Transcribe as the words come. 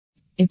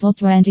April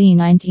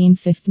 2019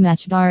 fifth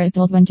match bar.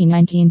 April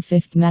 2019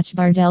 fifth match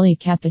bar. Delhi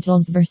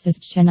Capitals vs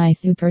Chennai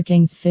Super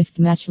Kings fifth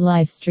match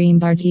live stream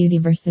bar. DD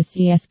vs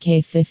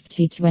CSK fifth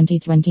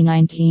T20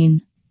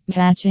 2019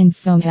 match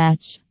info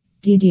match.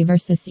 DD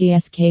vs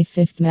CSK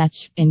fifth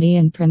match.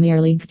 Indian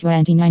Premier League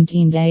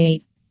 2019 day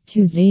 8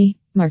 Tuesday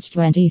March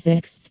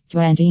 26th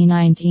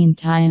 2019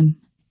 time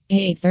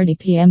 8:30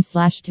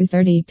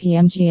 p.m/2:30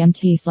 p.m.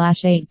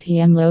 GMT/8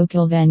 p.m.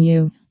 local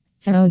venue.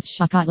 Feroz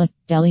Shah Kotla,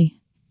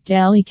 Delhi.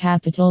 Delhi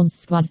Capitals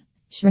squad.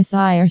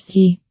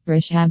 Shreyas,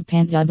 Rishabh,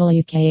 Pant,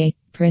 WK,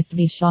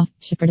 Prithvi, Shah,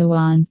 Shikhar,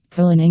 Dhawan,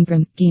 Colin,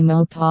 Ingram,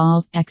 Keemo,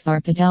 Paul,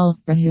 Axar, Patel,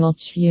 Rahul,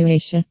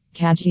 Tewatia,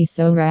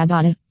 Kagiso,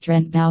 Rabada,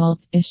 Trent, Boult,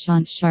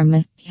 Ishant,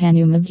 Sharma,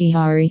 Hanuma,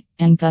 Vihari,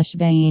 Ankush,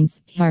 Bains,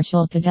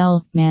 Harshal,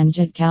 Patel,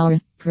 Manjot, Kalra,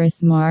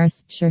 Chris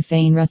Morris,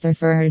 Sherfane,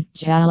 Rutherford,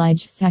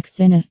 Jalij,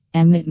 Saxena,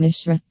 Amit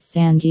Mishra,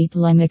 Sandeep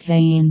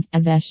Lemakain,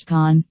 Avesh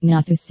Khan,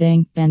 Nathu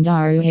Singh,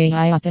 Bandaru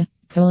Ayappa,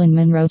 Colin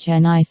Monroe.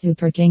 Chennai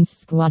Super Kings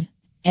squad.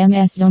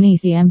 MS Dhoni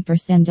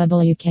CM%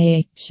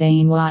 WK,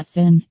 Shane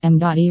Watson, M.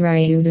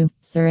 Rayudu,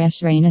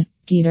 Suresh Raina,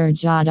 Peter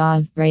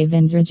Jadhav,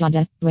 Ravindra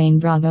Jada, Wayne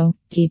Bravo,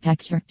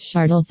 Deepak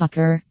Shardul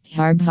Thakur,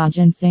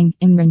 Harbhajan Singh,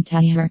 Imran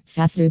Tahir,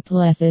 Fafu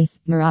Plessis,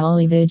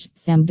 Murali Vij,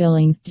 Sam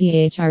Billings,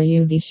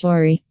 Dhruv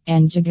Shori,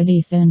 and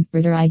Jagadisan,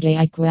 Riddai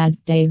Gaikwad,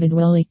 David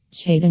Willey,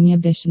 Chaitanya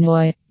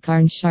Bishnoi,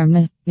 Karn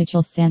Sharma,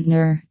 Mitchell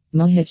Santner,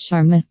 Mohit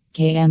Sharma,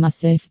 KM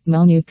Asif,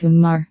 Monu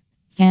Kumar.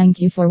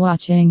 Thank you for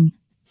watching.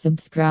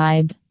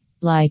 Subscribe,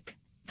 like,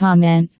 comment,